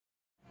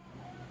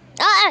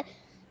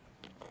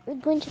we're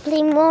going to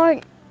play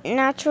more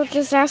natural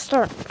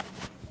disaster.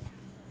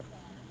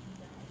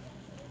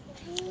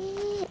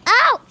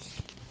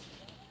 Ouch!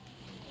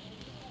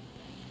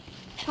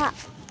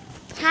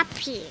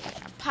 Poppy.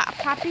 Poppy?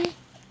 Poppy?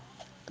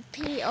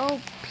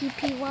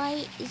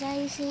 Is that how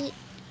you say it?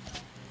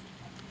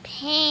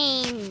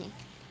 Pain.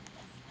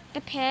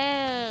 The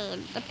pain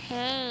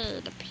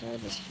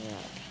is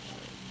here.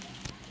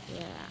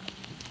 Yeah.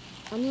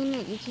 I mean,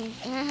 you can't.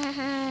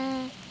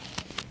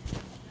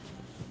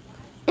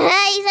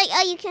 He's like,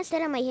 oh, you can't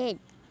stand on my head.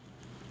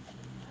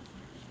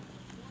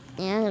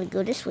 Yeah, I'm gonna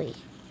go this way.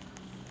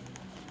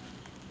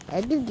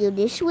 I gotta go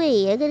this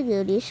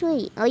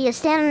way. Oh, yeah,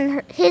 stand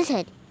on his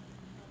head.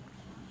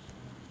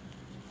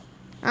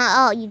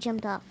 Oh, you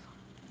jumped off.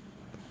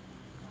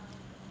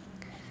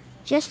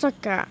 Just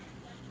like that.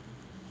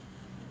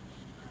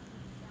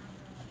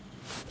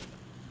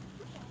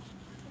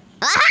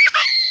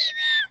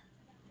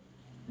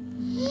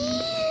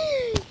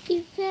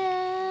 He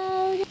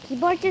fell.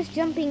 Keyboard just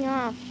jumping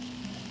off.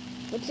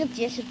 What's up,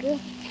 Jessica?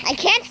 I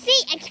can't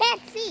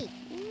see.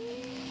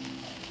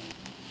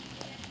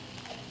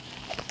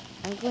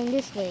 I'm going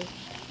this way.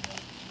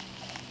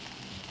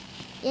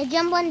 Yeah,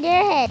 jump on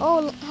their head.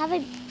 Oh,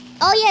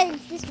 oh yeah,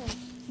 it's this one.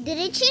 Did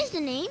they change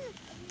the name?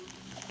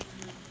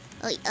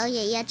 Oh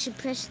yeah, you have to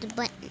press the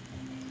button.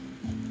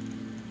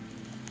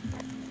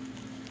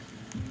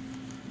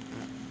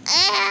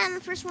 I'm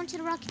the first one to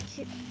the rocket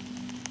ship.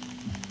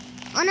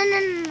 Oh, no.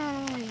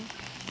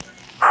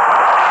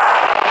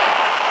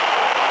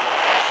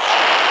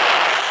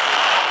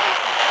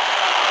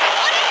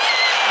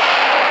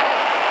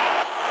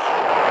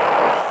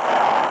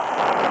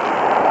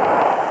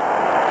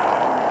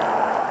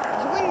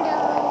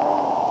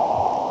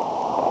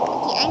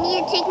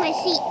 Take my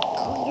seat.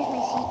 Oh, here's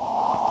my seat.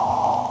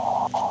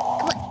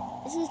 Come on.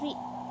 Excuse me.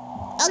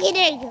 Okay,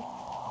 there you go.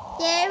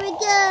 There we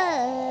go.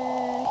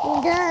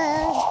 Oh,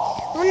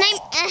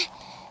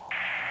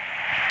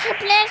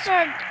 Capless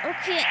are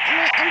okay.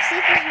 I'm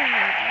safe as well.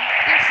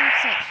 Yes, I'm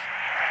safe.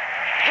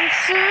 I'm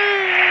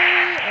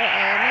safe.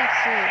 I'm not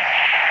safe.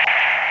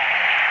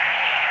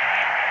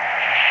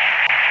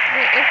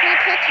 Wait, it's not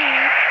touching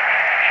me.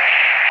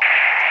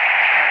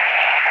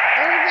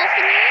 Oh, it's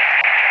blasting me?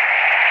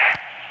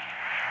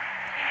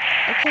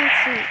 I can't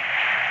see.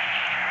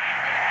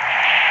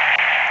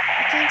 I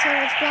can't tell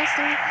what's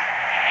blasting me.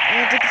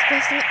 Oh, did this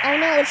blasting me? Oh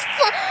no, it's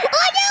fun.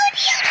 Oh no,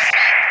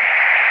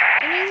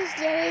 my name is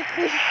Dairy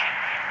Queen.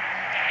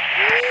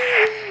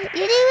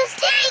 Your name is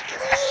Dairy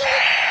Queen.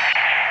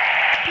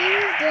 Your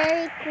name is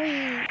Dairy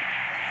Queen.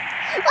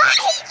 Oh,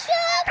 he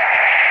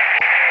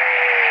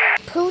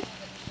jumped.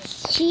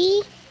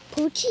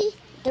 Poochie?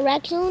 The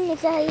raccoon?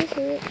 Is that how you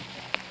say it?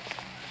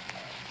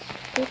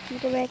 Poochie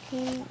the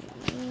raccoon.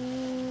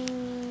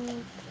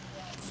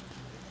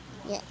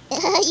 Yeah.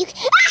 He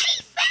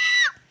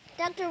fell!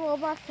 Dr.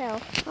 Robot fell.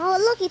 Oh,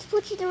 look, it's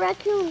Poochie the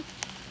raccoon.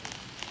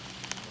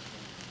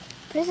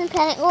 Prison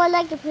panic. Oh, I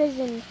like the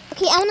prison.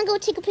 Okay, I'm gonna go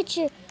take a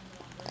picture.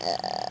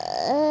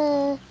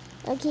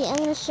 Okay, I'm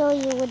gonna show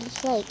you what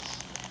it's like.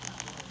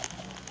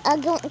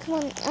 Come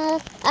on.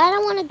 I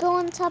don't want to go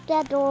on top of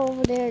that door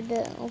over there.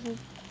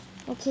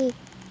 Okay,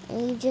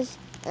 and you just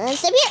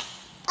step here.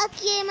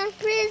 Okay, I'm in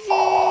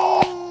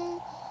prison.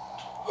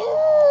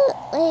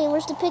 Wait,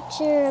 where's the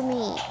picture of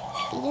me?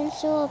 You didn't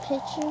show a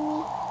picture of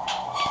me?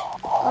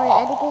 Alright,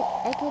 I think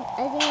I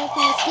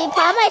can escape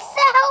by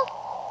myself!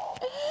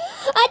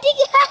 I think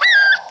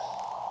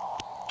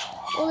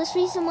well, let's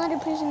free some other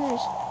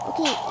prisoners.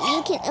 Okay,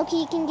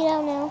 you can get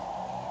out now.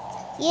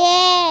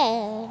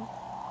 Yeah!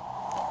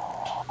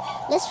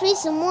 Let's free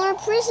some more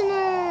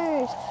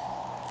prisoners!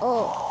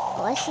 Oh,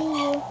 I see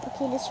you.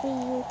 Okay, let's free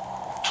you.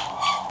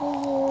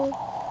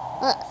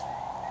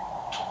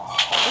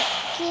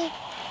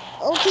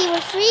 Okay,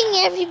 we're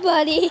freeing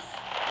everybody.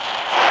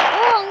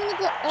 Oh, I'm gonna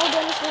go. Oh,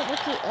 don't stand.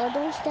 Okay,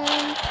 don't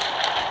stand.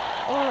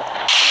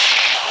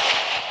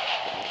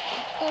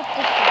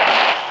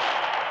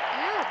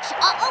 Ouch.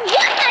 Oh,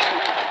 what?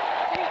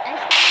 I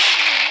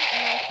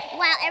stand.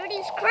 Wow,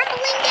 everything's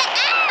crumbling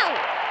down.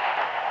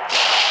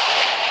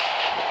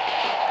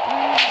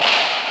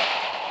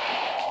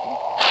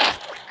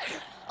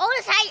 Oh,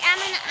 this I'm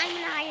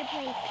in a higher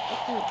place.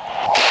 Okay.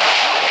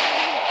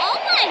 Oh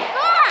my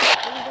God.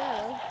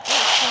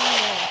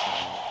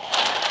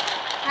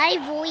 Hi,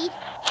 Void.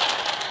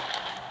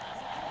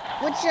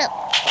 What's up?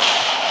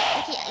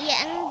 Okay, yeah,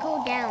 I'm gonna go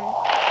down.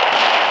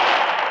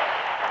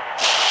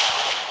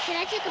 Can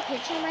I take a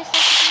picture of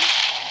myself again?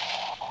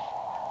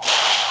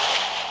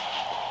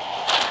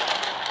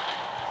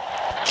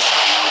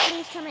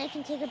 Please tell me I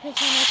can take a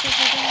picture of myself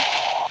again.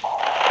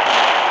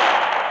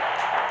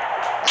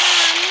 Oh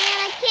man,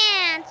 I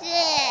can't.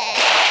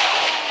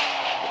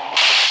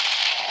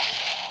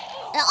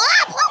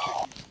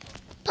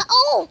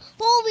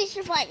 Oh, we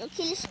survived.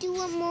 Okay, let's do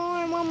one more.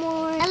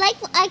 I like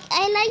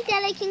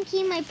that I can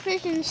keep my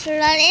prison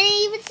shirt on, and it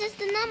even says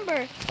the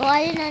number. Oh,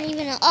 I did not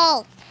even know.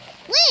 Oh,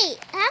 wait,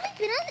 have I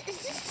been on? Is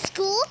this a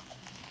school?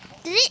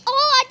 Did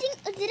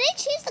they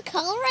change the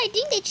color? I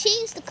think they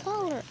changed the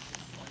color.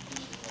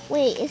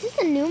 Wait, is this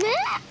a new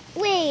map?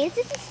 Wait, is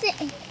this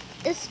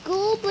a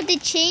school, but they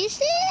changed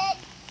it?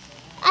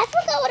 I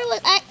forgot what it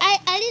was.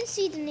 I didn't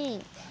see the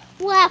name.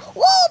 Wow.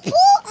 Whoa, pool!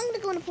 I'm gonna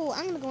go in the pool.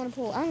 I'm gonna go in the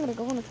pool. I'm gonna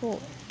go in the pool.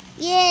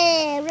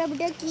 Yeah, rubber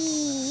ducky.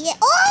 Yeah.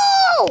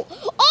 Oh!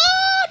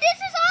 Oh, this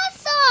is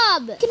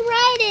awesome! You can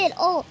ride it.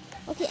 Oh,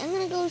 okay. I'm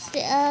gonna go.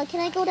 Can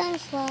I go down the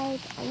slide?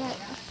 I'm not.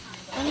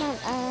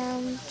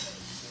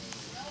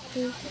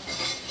 Please.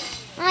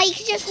 Ah, you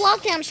can just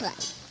walk down the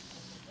slide.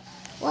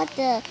 What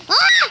the? Ah!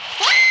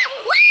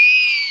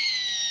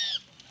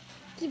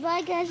 Okay,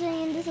 bye guys. I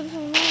end this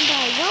episode.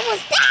 Bye. What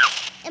was that?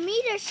 A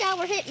meteor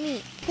shower hit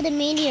me. For the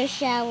meteor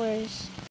showers.